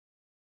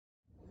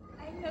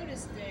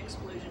noticed the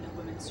explosion of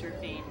women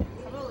surfing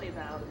probably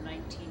about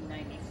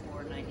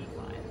 1994,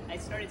 95. I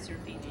started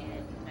surfing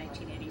in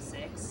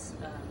 1986.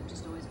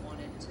 Just always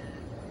wanted to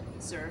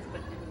surf,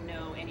 but didn't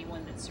know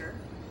anyone that surfed.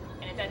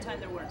 And at that time,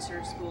 there weren't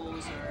surf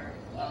schools or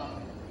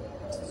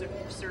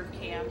surf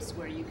camps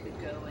where you could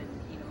go and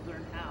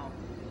learn how.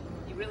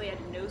 You really had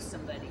to know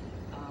somebody.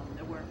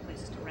 There weren't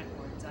places to rent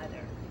boards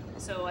either.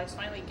 So I was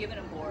finally given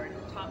a board,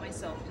 taught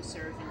myself to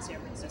surf in San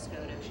Francisco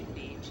at Ocean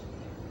Beach.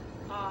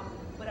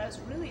 But I was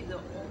really the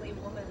only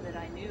woman that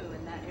I knew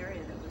in that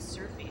area that was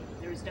surfing.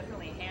 There was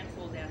definitely a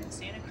handful down in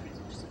Santa Cruz,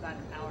 which is about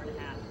an hour and a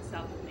half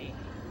south of me.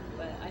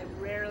 But I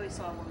rarely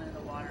saw a woman in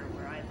the water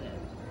where I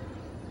lived.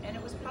 And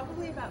it was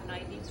probably about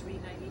 93,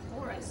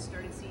 94, I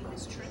started seeing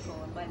this trickle.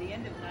 And by the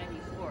end of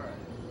 94,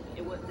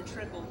 the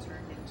trickle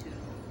turned into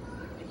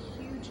a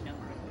huge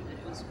number of women.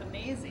 It was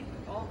amazing.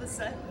 All of a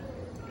sudden,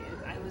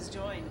 I was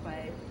joined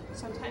by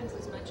sometimes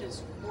as much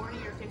as 40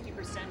 or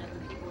 50% of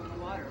the people in the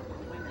water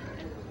were women.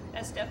 And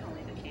that's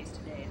definitely the case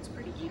today. It's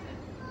pretty even.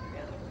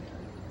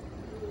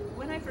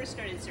 When I first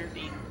started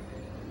surfing,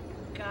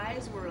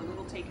 guys were a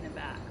little taken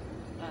aback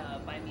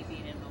by me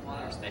being in the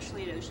water,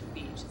 especially at Ocean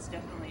Beach. It's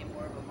definitely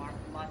more of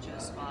a macho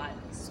spot.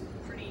 It's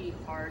a pretty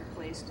hard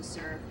place to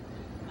surf.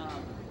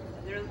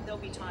 There'll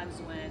be times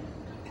when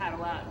you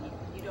paddle out and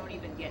you don't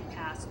even get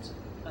past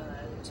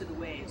to the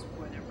waves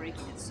where they're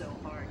breaking it so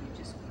hard.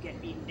 You just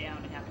get beaten down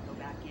and have to go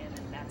back in,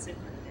 and that's it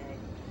for the day.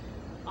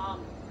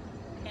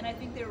 And I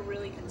think they were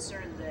really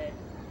concerned that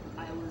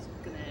I was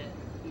going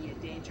to be a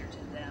danger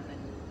to them,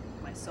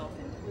 and myself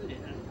included.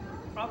 And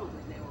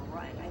probably they were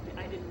right.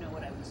 I didn't know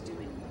what I was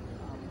doing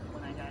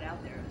when I got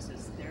out there. It was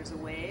just, there's a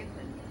wave,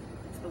 and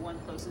it's the one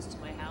closest to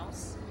my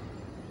house.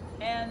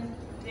 And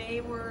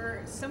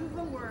some of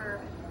them were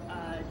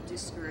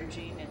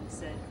discouraging and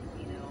said,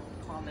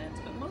 comments,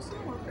 but most of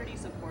them were pretty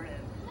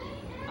supportive.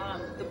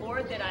 The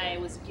board that I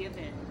was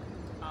given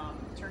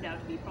turned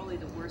out to be probably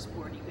the worst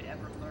board you could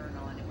ever learn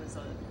on. It was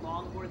a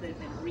long board that had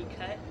been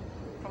recut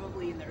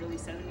probably in the early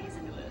 70s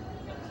into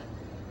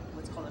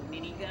what's called a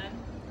minigun,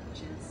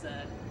 which is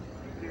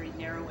very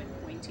narrow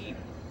and pointy.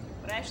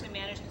 But I actually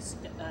managed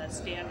to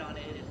stand on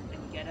it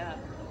and get up.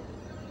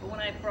 But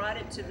when I brought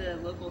it to the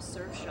local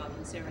surf shop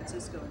in San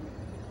Francisco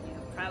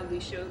and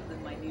proudly showed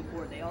them my new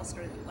board, they all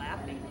started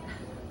laughing.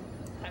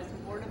 I was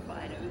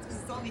mortified. It was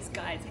because it's all these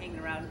guys hanging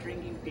around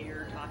drinking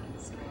beer, talking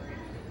story.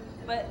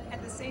 But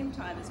at the same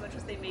time, as much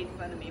as they made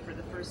fun of me for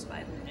the first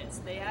 5 minutes,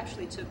 they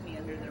actually took me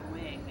under their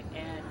wing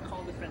and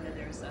called a friend of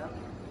theirs up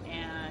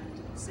and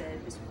said,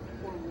 "This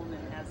poor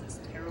woman has this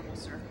terrible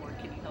surfboard,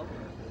 can you help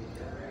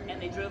her?"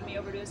 And they drove me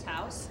over to his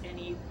house, and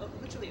he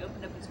literally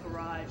opened up his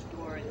garage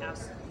door and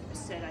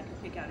said I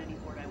could pick out any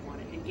board I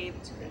wanted and gave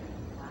it to me.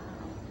 Wow.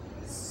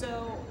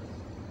 So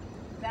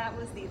that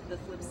was the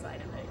flip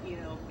side of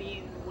it,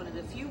 being one of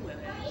the few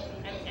women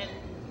and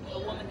a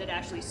woman that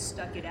actually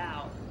stuck it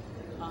out,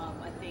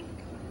 I think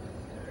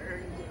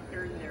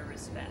earned their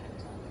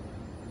respect.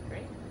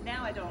 Great.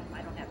 Now I don't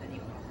have any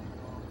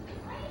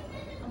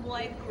problem. Well,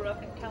 I grew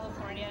up in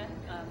California,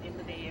 in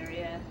the Bay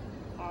Area.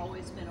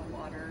 Always been a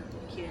water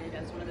kid.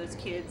 I was one of those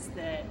kids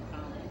that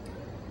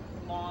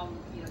mom,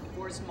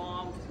 divorced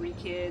mom, 3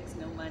 kids,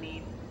 no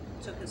money,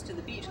 took us to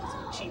the beach because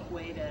it was a cheap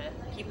way to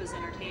keep us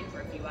entertained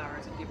for a few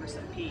hours and give her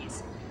some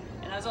peace.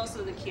 And I was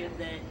also the kid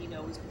that,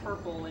 was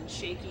purple and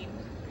shaking,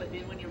 but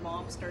then when your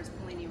mom starts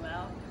pulling you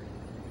out,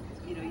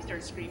 you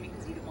start screaming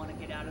because you didn't want to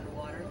get out of the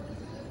water.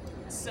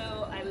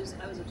 So I was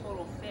a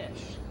total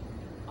fish.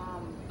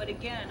 But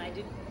again,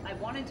 I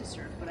wanted to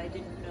surf, but I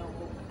didn't know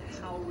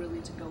how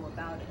really to go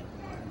about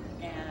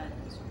it. And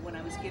when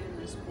I was given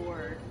this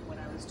board when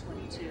I was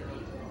 22,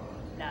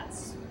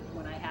 that's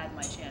when I had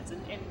my chance.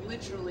 And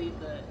literally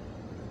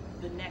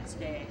the next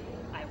day,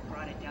 I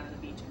brought it down to the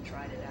beach and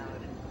tried it out,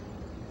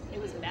 and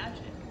it was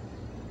magic.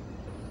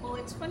 Well,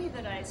 it's funny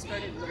that I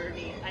started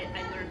learning,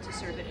 I learned to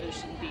surf at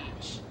Ocean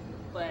Beach,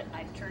 but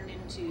I've turned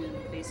into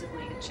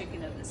basically a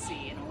chicken of the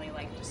sea and only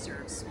like to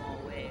surf small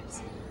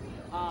waves.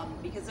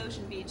 Because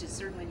Ocean Beach is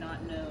certainly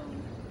not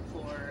known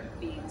for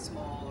being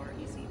small or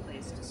easy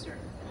place to surf.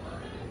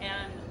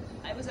 And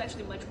I was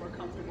actually much more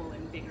comfortable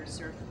in bigger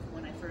surf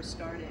when I first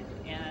started,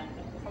 and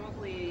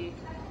probably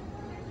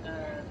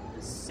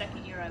the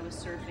second year I was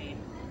surfing,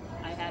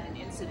 I had an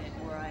incident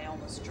where I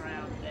almost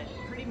drowned that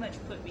pretty much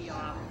put me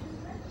off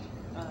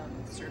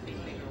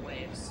surfing bigger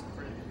waves.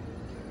 For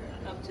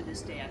up to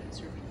this day, I've been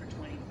surfing for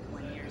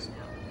 21 years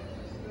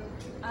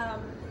now.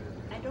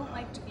 I don't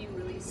like to be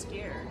really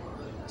scared,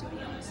 to be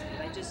honest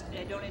with you.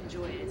 I don't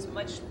enjoy it.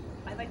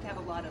 I like to have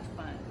a lot of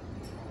fun.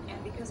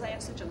 And because I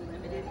have such a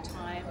limited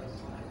time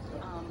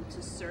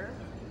to surf,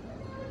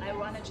 I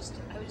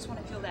just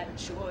want to feel that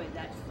joy,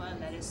 that fun,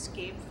 that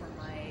escape from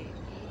my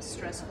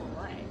stressful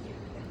life.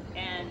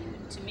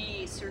 And to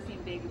me,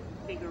 surfing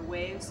bigger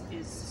waves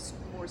is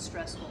more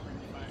stressful than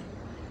fun.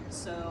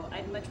 So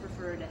I'd much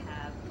prefer to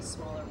have the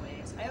smaller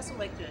waves. I also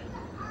like to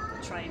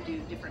try and do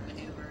different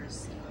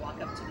maneuvers,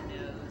 walk up to the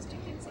nose, do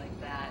things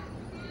like that.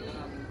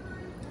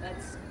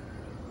 That's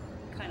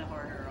kind of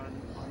harder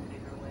on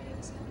bigger waves.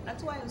 is.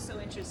 That's why I was so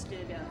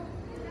interested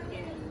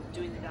in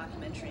doing the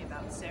documentary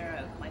about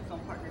Sarah, my film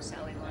partner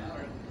Sally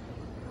Lundberg,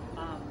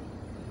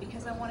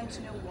 because I wanted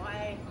to know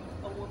why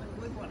a woman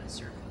would want to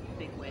surf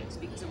big waves,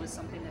 because it was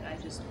something that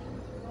I just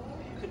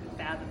couldn't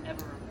fathom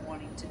ever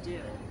wanting to do.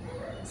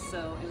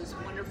 So it was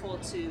wonderful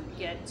to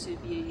get to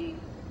be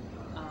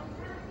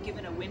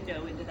given a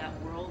window into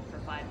that world for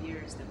 5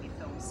 years that we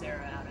filmed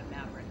Sarah out of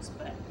Mavericks.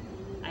 But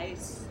I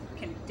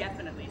can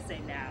definitely say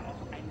now,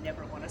 I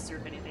never want to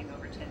surf anything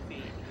over 10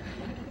 feet.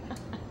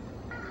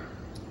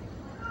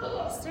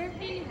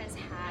 Surfing has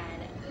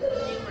had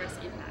numerous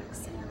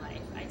impacts in my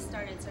life. I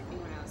started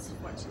surfing when I was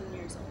 14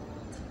 years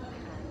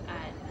old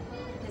at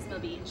Pismo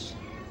Beach.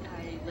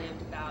 I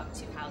lived about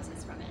 2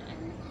 houses from it,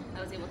 and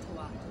I was able to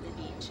walk to the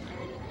beach.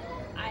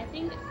 And I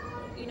think,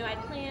 I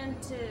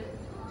planned to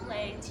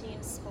play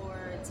team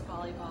sports,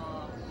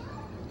 volleyball,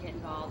 get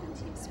involved in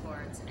team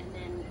sports, and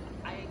then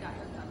I got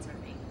hooked on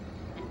surfing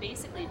and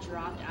basically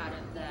dropped out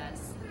of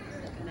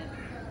the kind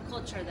of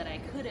culture that I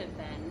could have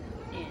been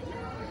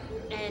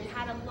in, and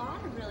had a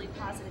lot of really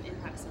positive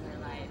impacts in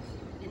my life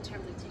in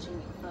terms of teaching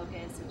me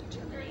focus and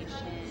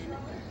determination,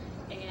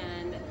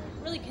 and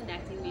really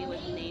connecting me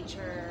with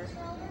nature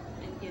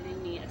and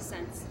giving me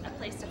a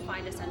place to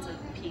find a sense of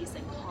peace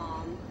and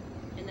calm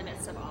in the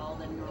midst of all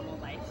the normal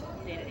life,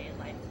 day-to-day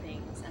life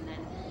things.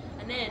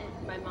 And then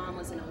my mom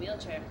was in a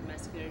wheelchair for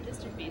muscular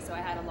dystrophy, so I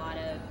had a lot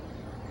of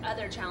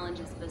other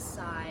challenges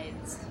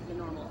besides the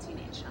normal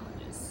teenage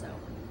challenges. So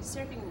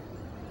surfing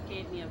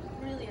gave me a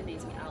really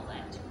amazing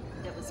outlet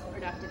that was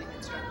productive and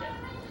constructive.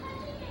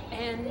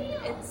 And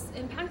it's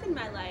impacted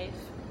my life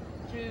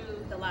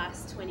through the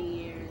last 20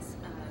 years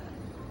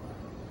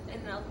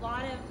in a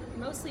lot of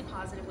mostly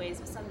positive ways,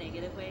 but some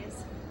negative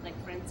ways. Like,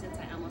 for instance,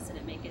 I almost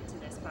didn't make it to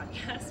this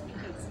podcast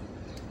because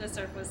the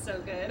surf was so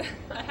good.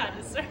 I had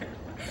to surf.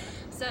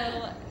 So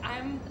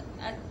I'm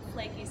a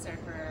flaky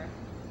surfer,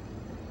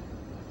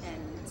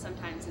 and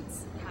sometimes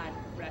it's had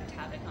wreaked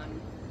havoc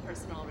on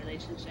personal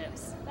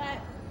relationships. But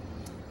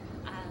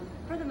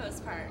for the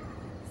most part,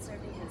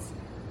 surfing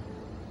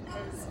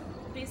has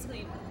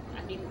basically,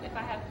 if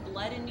I have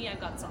blood in me,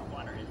 I've got salt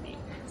water in me.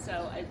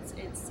 So it's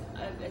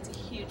a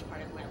huge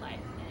part of my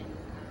life.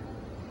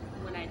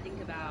 And when I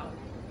think about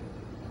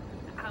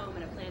how I'm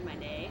going to plan my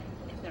day,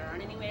 if there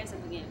aren't any waves,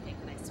 I'm thinking, okay,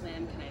 can I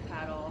swim? Can I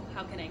paddle?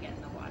 How can I get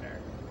in the water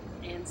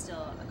and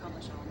still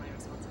accomplish all my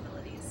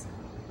responsibilities?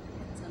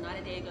 So not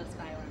a day goes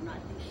by where I'm not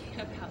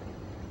thinking about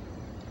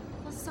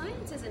it. Well,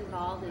 science is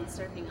involved in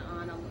surfing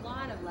on a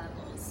lot of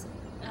levels.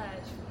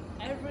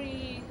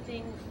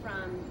 Everything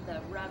from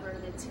the rubber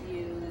that's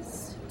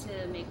used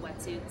to make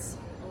wetsuits,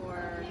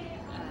 or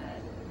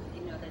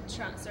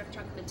the surf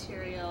trunk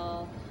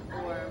material,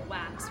 or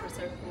wax for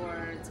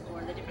surfboards,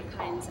 or the different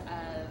kinds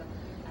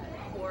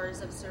of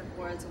cores of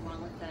surfboards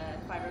along with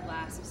the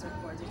fiberglass of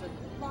surfboards. There's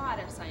a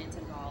lot of science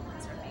involved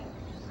in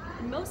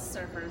surfing. Most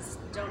surfers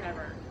don't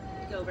ever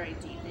go very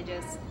deep. They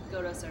just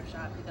go to a surf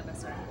shop, pick up a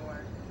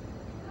surfboard,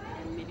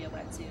 and maybe a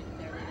wetsuit, and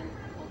they're in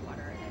cold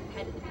water, and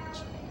head to the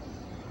beach.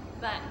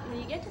 But when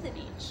you get to the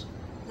beach,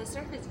 the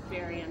surf is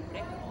very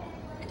unpredictable.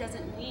 It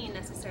doesn't mean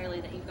necessarily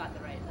that you've got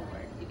the right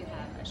board. You could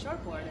have a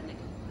short board and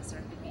the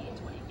surf could be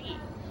 20 feet.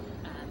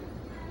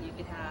 You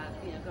could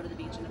have, go to the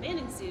beach in a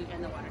bathing suit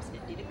and the water's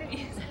 50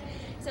 degrees.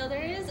 So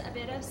there is a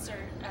bit of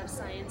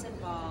science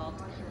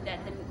involved that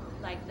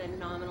the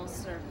nominal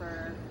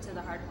surfer to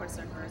the hardcore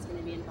surfer is going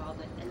to be involved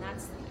with, and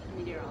that's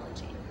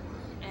meteorology.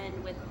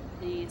 And with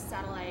the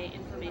satellite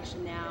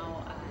information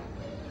now,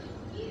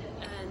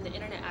 and the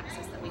internet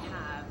access that we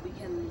have, we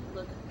can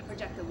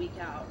project a week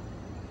out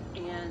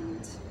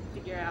and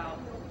figure out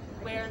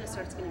where the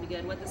surf's going to be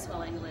good, what the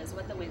swell angle is,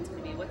 what the wind's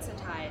going to be, what's the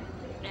tide,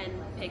 and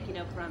pick,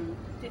 from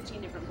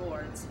 15 different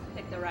boards,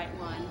 pick the right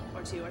one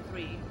or two or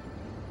three,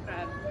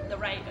 grab the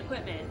right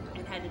equipment,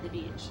 and head to the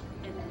beach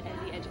and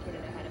be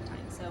educated ahead of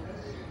time. So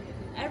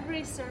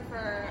every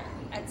surfer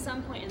at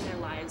some point in their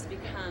lives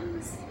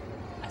becomes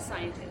a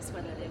scientist,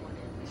 whether they want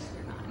to admit it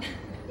or not.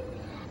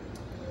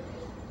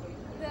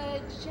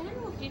 The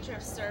general future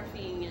of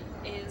surfing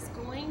is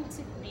going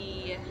to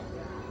be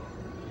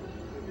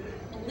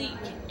bleak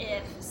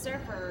if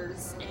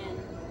surfers and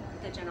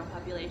the general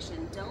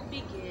population don't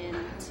begin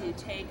to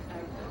take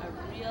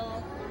a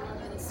real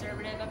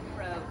conservative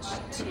approach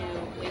to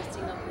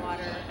wasting of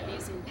water,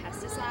 using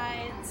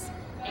pesticides,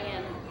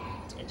 and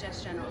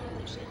just general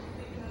pollution.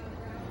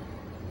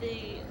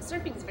 The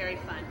surfing is very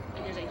fun,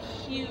 and there's a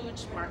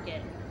huge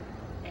market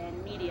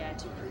and media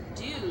to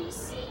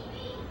produce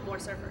more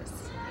surfers.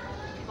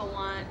 People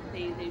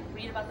they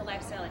read about the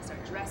lifestyle, they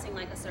start dressing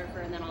like a surfer,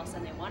 and then all of a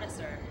sudden they want to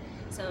surf.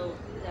 So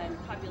the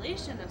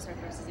population of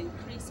surfers is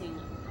increasing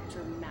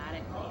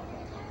dramatically.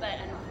 But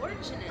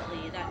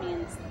unfortunately, that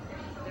means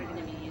they're going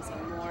to be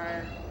using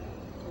more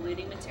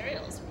polluting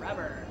materials,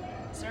 rubber,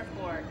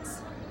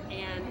 surfboards,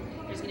 and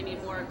there's going to be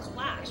more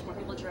clash, more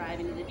people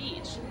driving to the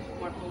beach,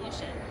 more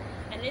pollution.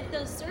 And if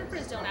those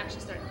surfers don't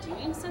actually start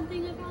doing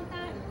something about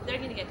that, they're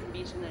going to get to the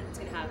beach and it's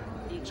going to have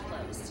the beach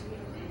closed.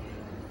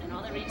 And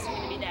all the reefs are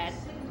going to be dead.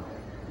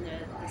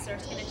 The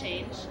surf's going to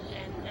change,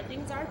 and and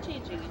things are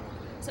changing.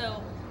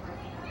 So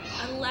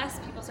unless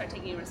people start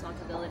taking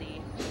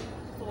responsibility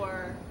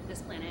for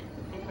this planet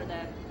and for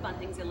the fun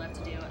things they love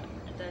to do,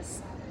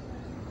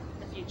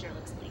 the future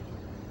looks bleak.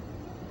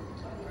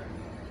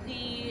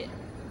 The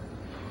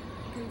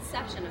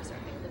conception of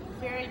surfing, the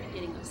very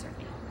beginning of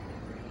surfing,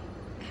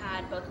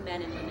 had both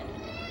men and women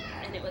in it.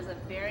 And it was a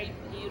very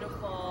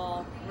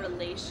beautiful,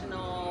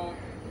 relational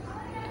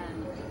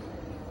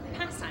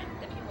pastime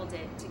that people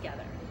did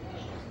together.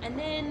 And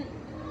then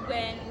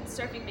when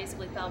surfing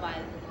basically fell by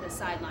the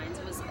sidelines,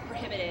 it was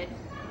prohibited.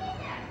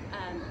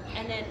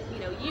 And then,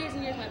 years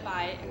and years went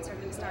by and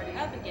surfing started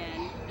up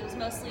again. It was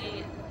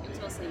mostly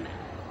men.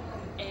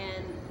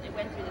 And it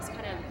went through this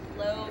kind of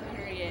low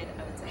period,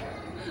 I would say.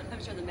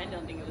 I'm sure the men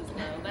don't think it was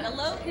low, but a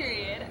low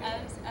period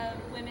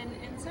of women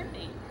in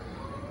surfing.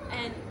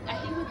 And I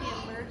think with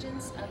the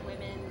emergence of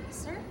women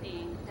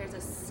surfing, there's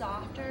a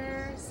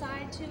softer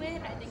side to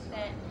it. I think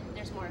that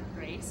there's more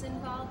grace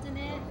involved in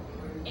it.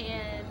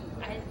 And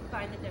I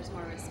find that there's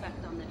more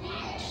respect on the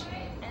beach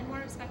and more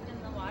respect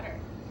in the water.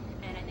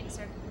 And I think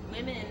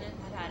women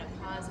have had a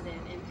positive